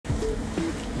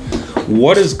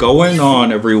What is going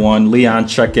on, everyone? Leon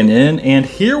checking in, and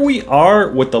here we are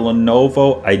with the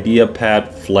Lenovo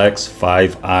Ideapad Flex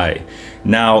 5i.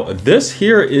 Now, this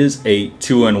here is a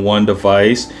 2-in-1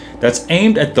 device that's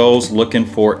aimed at those looking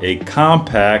for a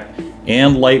compact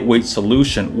and lightweight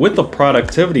solution with a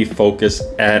productivity focus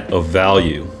at a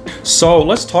value. So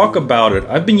let's talk about it.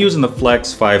 I've been using the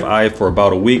Flex 5i for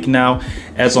about a week now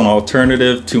as an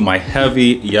alternative to my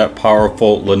heavy yet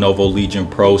powerful Lenovo Legion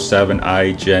Pro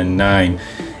 7i Gen 9.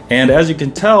 And as you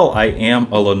can tell, I am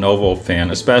a Lenovo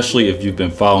fan, especially if you've been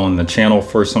following the channel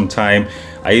for some time.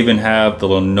 I even have the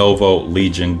Lenovo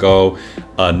Legion Go,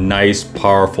 a nice,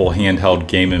 powerful handheld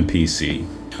gaming PC.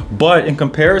 But in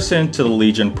comparison to the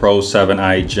Legion Pro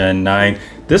 7i Gen 9,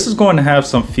 this is going to have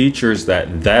some features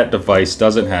that that device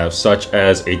doesn't have, such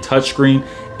as a touchscreen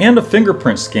and a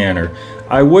fingerprint scanner.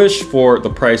 I wish for the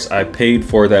price I paid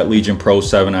for that Legion Pro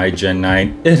 7i Gen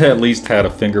 9, it at least had a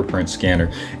fingerprint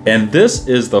scanner. And this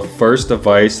is the first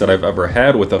device that I've ever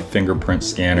had with a fingerprint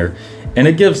scanner, and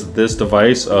it gives this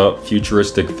device a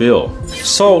futuristic feel.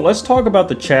 So let's talk about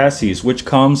the chassis, which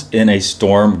comes in a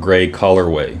storm gray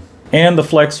colorway. And the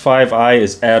Flex 5i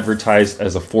is advertised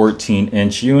as a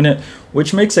 14-inch unit,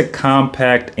 which makes it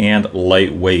compact and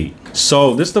lightweight.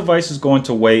 So this device is going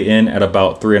to weigh in at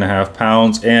about 3.5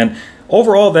 pounds, and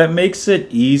overall that makes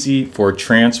it easy for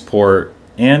transport,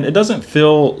 and it doesn't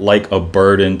feel like a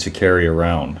burden to carry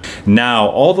around. Now,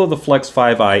 although the Flex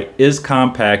 5i is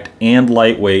compact and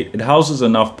lightweight, it houses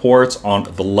enough ports on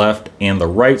the left and the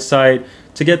right side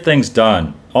to get things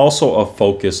done. Also a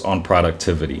focus on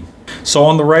productivity. So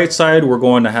on the right side, we're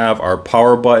going to have our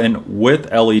power button with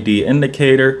LED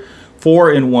indicator,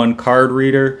 4-in-1 card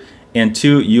reader, and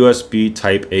 2 USB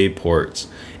Type A ports.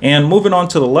 And moving on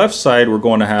to the left side, we're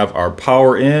going to have our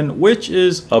power in, which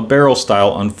is a barrel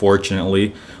style,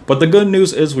 unfortunately. But the good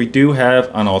news is we do have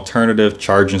an alternative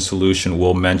charging solution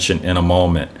we'll mention in a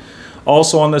moment.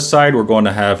 Also on this side, we're going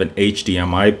to have an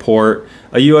HDMI port,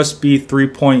 a USB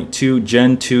 3.2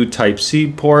 Gen 2 Type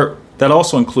C port that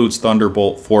also includes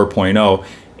Thunderbolt 4.0,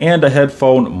 and a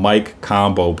headphone mic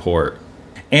combo port.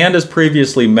 And as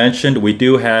previously mentioned, we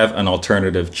do have an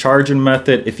alternative charging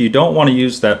method if you don't want to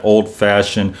use that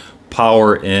old-fashioned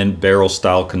power in barrel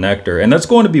style connector, and that's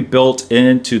going to be built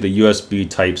into the USB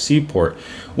Type C port,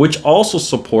 which also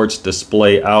supports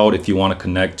display out if you want to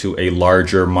connect to a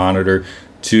larger monitor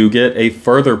to get a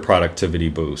further productivity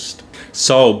boost.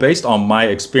 So based on my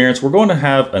experience, we're going to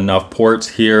have enough ports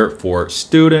here for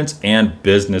students and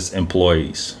business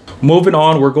employees. Moving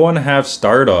on, we're going to have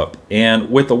startup,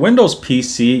 and with the Windows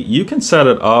PC, you can set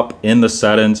it up in the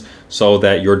settings so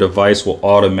that your device will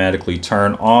automatically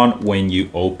turn on when you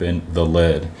open the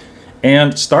lid.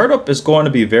 And startup is going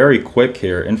to be very quick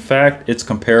here. In fact, it's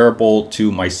comparable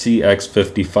to my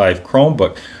CX55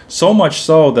 Chromebook, so much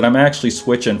so that I'm actually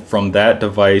switching from that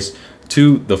device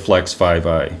to the Flex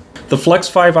 5i. The Flex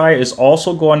 5i is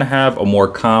also going to have a more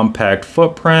compact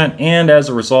footprint, and as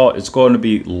a result, it's going to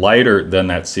be lighter than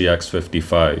that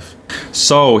CX55.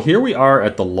 So here we are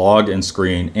at the login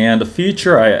screen, and a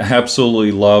feature I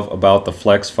absolutely love about the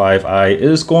Flex 5i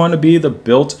is going to be the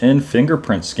built-in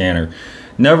fingerprint scanner.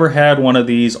 Never had one of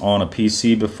these on a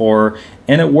PC before,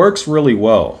 and it works really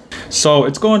well. So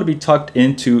it's going to be tucked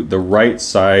into the right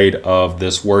side of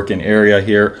this working area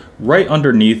here, right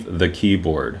underneath the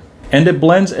keyboard. And it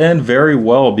blends in very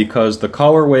well because the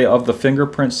colorway of the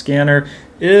fingerprint scanner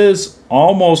is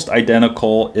almost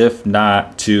identical, if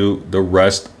not to the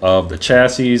rest of the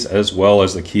chassis as well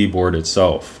as the keyboard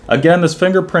itself. Again, this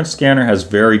fingerprint scanner has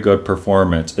very good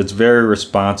performance. It's very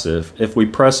responsive. If we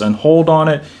press and hold on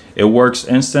it, it works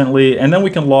instantly, and then we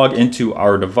can log into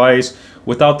our device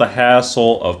without the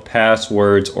hassle of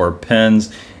passwords or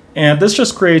pins. And this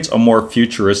just creates a more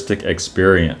futuristic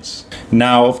experience.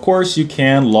 Now, of course, you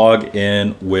can log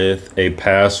in with a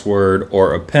password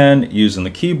or a PIN using the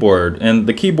keyboard. And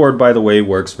the keyboard, by the way,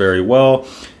 works very well.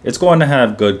 It's going to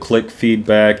have good click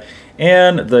feedback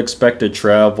and the expected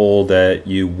travel that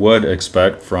you would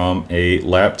expect from a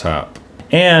laptop.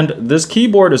 And this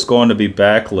keyboard is going to be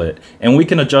backlit, and we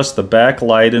can adjust the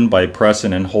backlighting by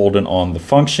pressing and holding on the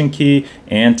function key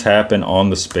and tapping on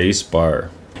the space bar.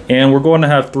 And we're going to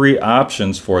have 3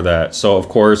 options for that. So of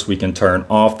course we can turn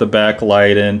off the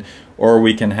backlighting, or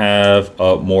we can have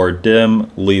a more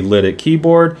dimly lit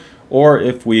keyboard, or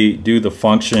if we do the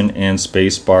function and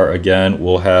space bar again,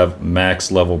 we'll have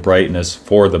max level brightness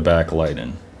for the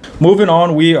backlighting. Moving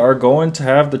on, we are going to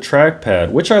have the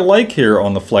trackpad, which I like here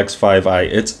on the Flex 5i.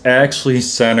 It's actually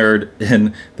centered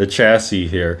in the chassis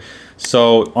here.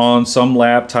 So on some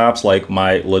laptops like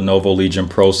my Lenovo Legion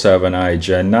Pro 7i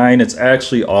Gen 9, it's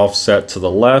actually offset to the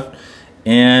left.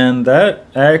 and that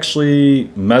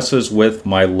actually messes with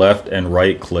my left and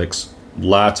right clicks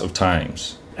lots of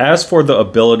times. As for the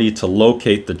ability to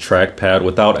locate the trackpad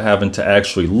without having to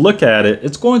actually look at it,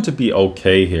 it's going to be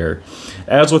okay here.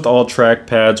 As with all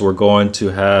trackpads, we're going to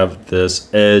have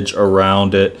this edge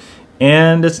around it,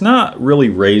 and it's not really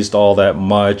raised all that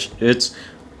much. It's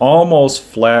almost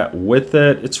flat with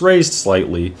it. It's raised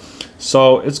slightly.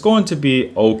 So it's going to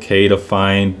be okay to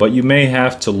find, but you may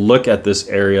have to look at this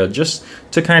area just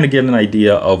to kind of get an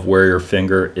idea of where your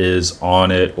finger is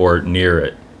on it or near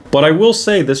it. But I will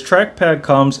say this trackpad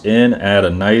comes in at a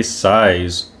nice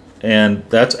size, and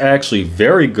that's actually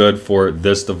very good for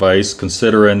this device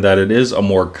considering that it is a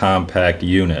more compact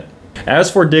unit.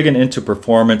 As for digging into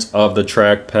performance of the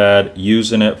trackpad,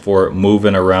 using it for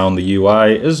moving around the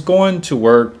UI is going to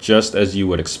work just as you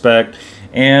would expect.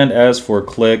 And as for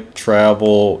click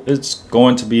travel, it's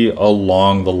going to be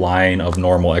along the line of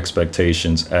normal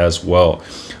expectations as well.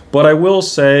 But I will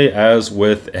say, as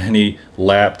with any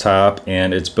laptop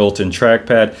and its built-in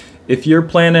trackpad, if you're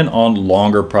planning on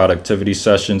longer productivity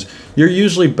sessions, you're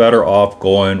usually better off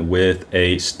going with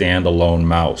a standalone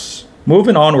mouse.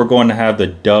 Moving on, we're going to have the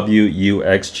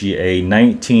WUXGA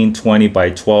 1920 by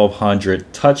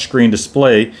 1200 touchscreen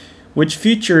display, which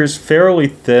features fairly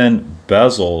thin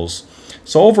bezels.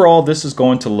 So overall, this is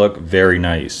going to look very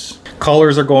nice.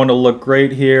 Colors are going to look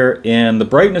great here, and the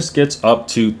brightness gets up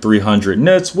to 300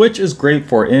 nits, which is great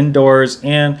for indoors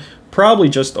and probably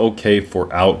just okay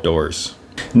for outdoors.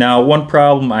 Now, one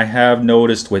problem I have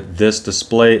noticed with this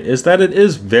display is that it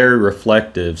is very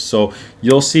reflective, so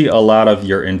you'll see a lot of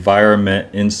your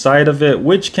environment inside of it,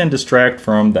 which can distract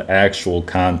from the actual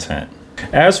content.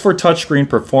 As for touchscreen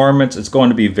performance, it's going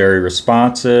to be very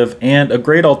responsive and a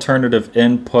great alternative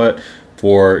input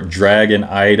for dragging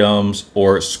items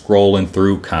or scrolling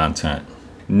through content.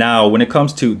 Now, when it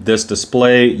comes to this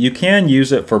display, you can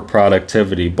use it for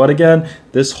productivity, but again,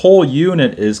 this whole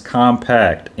unit is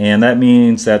compact, and that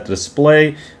means that the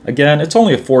display, again, it's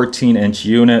only a 14-inch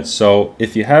unit, so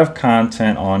if you have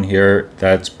content on here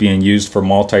that's being used for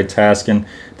multitasking,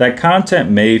 that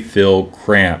content may feel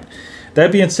cramped.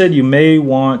 That being said, you may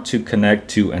want to connect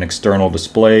to an external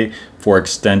display for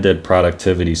extended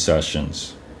productivity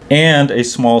sessions. And a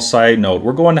small side note,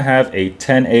 we're going to have a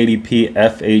 1080p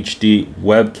FHD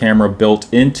web camera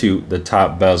built into the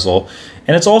top bezel,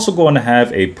 and it's also going to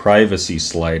have a privacy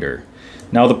slider.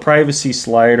 Now, the privacy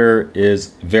slider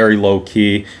is very low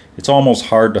key. It's almost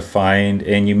hard to find,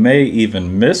 and you may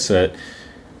even miss it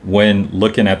when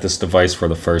looking at this device for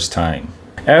the first time.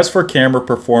 As for camera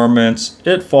performance,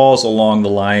 it falls along the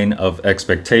line of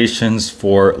expectations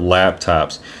for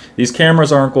laptops. These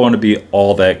cameras aren't going to be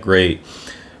all that great.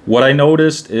 What I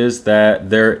noticed is that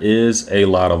there is a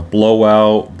lot of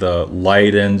blowout. The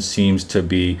lighting seems to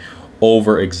be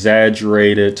over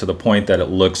exaggerated to the point that it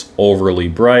looks overly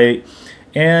bright,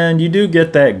 and you do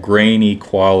get that grainy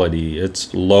quality.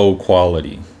 It's low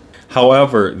quality.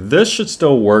 However, this should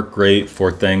still work great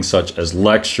for things such as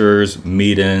lectures,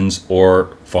 meetings,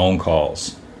 or phone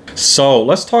calls. So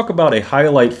let's talk about a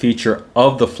highlight feature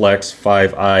of the Flex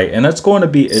 5i, and that's going to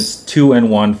be its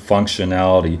 2-in-1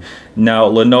 functionality. Now,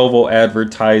 Lenovo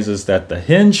advertises that the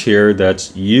hinge here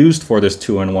that's used for this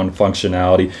 2-in-1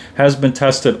 functionality has been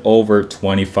tested over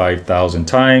 25,000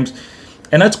 times,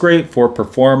 and that's great for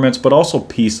performance, but also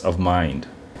peace of mind.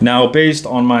 Now, based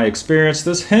on my experience,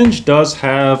 this hinge does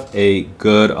have a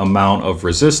good amount of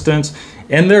resistance,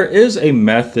 and there is a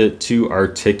method to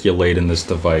articulating this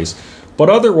device. But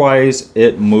otherwise,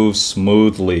 it moves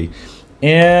smoothly,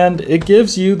 and it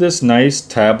gives you this nice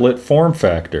tablet form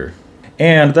factor.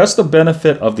 And that's the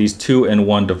benefit of these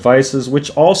 2-in-1 devices, which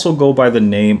also go by the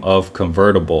name of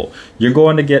Convertible. You're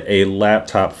going to get a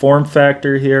laptop form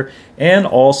factor here and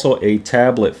also a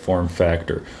tablet form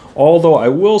factor. Although I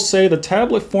will say the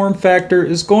tablet form factor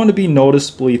is going to be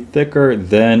noticeably thicker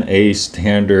than a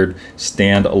standard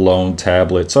standalone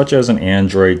tablet, such as an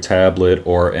Android tablet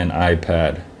or an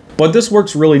iPad. But this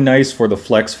works really nice for the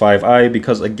Flex 5i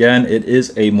because, again, it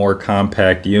is a more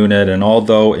compact unit, and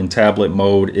although in tablet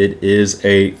mode it is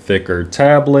a thicker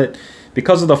tablet,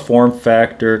 because of the form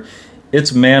factor,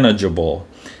 it's manageable.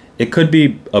 It could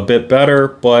be a bit better,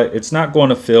 but it's not going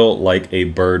to feel like a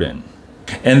burden.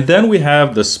 And then we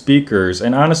have the speakers,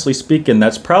 and honestly speaking,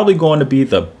 that's probably going to be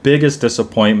the biggest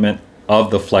disappointment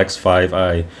of the Flex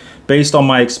 5i. Based on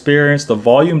my experience, the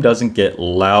volume doesn't get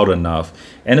loud enough,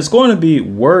 and it's going to be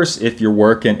worse if you're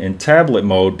working in tablet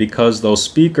mode because those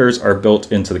speakers are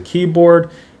built into the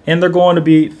keyboard and they're going to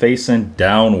be facing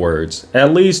downwards.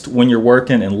 At least when you're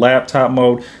working in laptop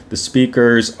mode, the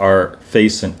speakers are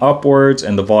facing upwards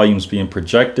and the volume's being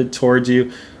projected towards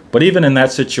you. But even in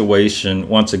that situation,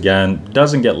 once again,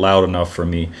 doesn't get loud enough for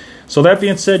me. So that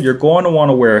being said, you're going to want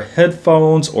to wear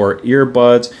headphones or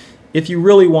earbuds if you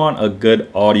really want a good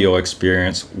audio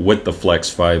experience with the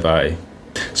Flex 5i.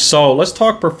 So let's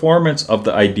talk performance of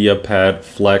the Ideapad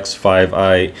Flex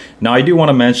 5i. Now I do want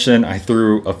to mention I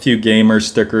threw a few gamer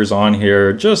stickers on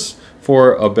here just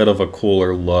for a bit of a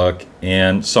cooler look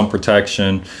and some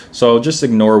protection. So just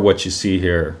ignore what you see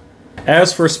here.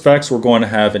 As for specs, we're going to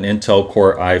have an Intel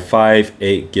Core i5,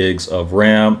 8 gigs of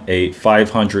RAM, a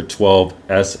 512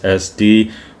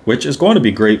 SSD, which is going to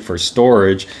be great for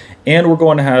storage, and we're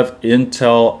going to have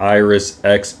Intel Iris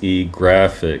Xe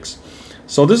graphics.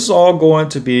 So this is all going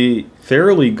to be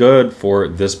fairly good for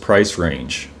this price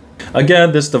range.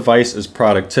 Again, this device is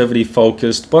productivity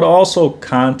focused, but also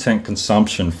content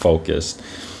consumption focused.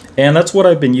 And that's what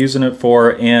I've been using it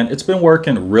for, and it's been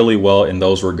working really well in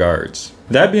those regards.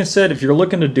 That being said, if you're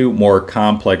looking to do more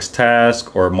complex tasks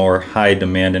or more high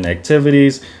demanding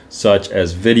activities, such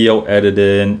as video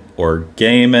editing or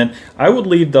gaming, I would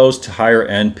leave those to higher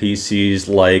end PCs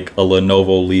like a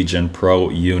Lenovo Legion Pro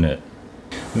unit.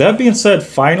 That being said,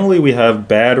 finally we have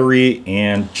battery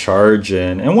and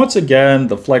charging. And once again,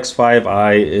 the Flex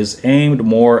 5i is aimed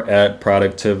more at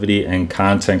productivity and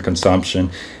content consumption.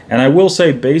 And I will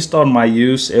say, based on my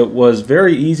use, it was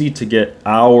very easy to get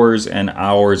hours and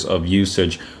hours of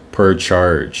usage per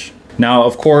charge. Now,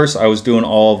 of course, I was doing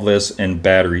all of this in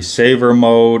battery saver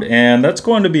mode, and that's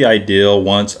going to be ideal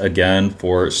once again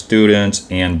for students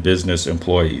and business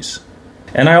employees.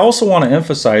 And I also want to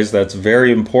emphasize that's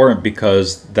very important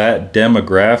because that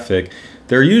demographic,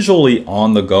 they're usually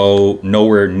on the go,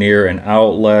 nowhere near an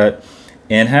outlet,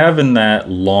 and having that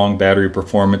long battery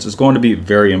performance is going to be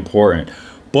very important.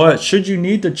 But should you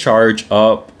need to charge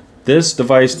up, this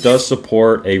device does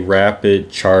support a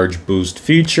rapid charge boost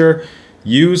feature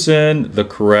using the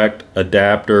correct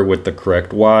adapter with the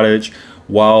correct wattage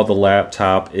while the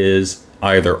laptop is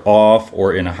either off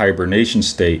or in a hibernation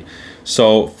state.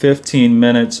 So 15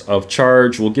 minutes of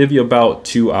charge will give you about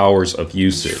 2 hours of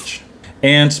usage.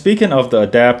 And speaking of the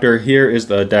adapter, here is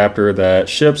the adapter that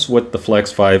ships with the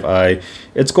Flex 5i.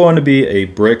 It's going to be a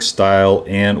brick style,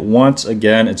 and once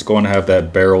again, it's going to have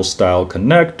that barrel style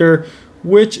connector,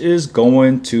 which is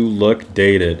going to look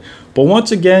dated. But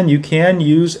once again, you can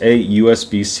use a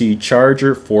USB-C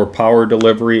charger for power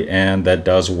delivery, and that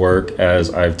does work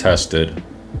as I've tested.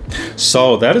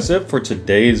 So that is it for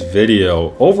today's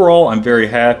video. Overall, I'm very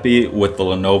happy with the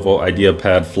Lenovo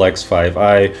Ideapad Flex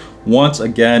 5i. Once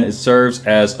again, it serves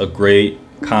as a great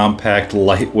compact,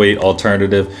 lightweight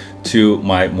alternative to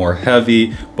my more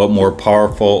heavy but more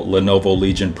powerful Lenovo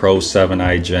Legion Pro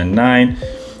 7i Gen 9.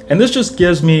 And this just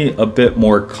gives me a bit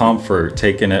more comfort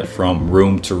taking it from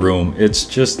room to room. It's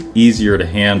just easier to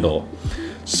handle.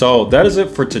 So that is it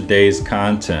for today's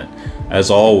content. As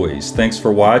always, thanks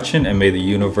for watching, and may the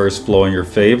universe flow in your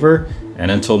favor. And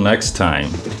until next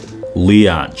time,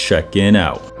 Leon checking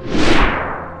out.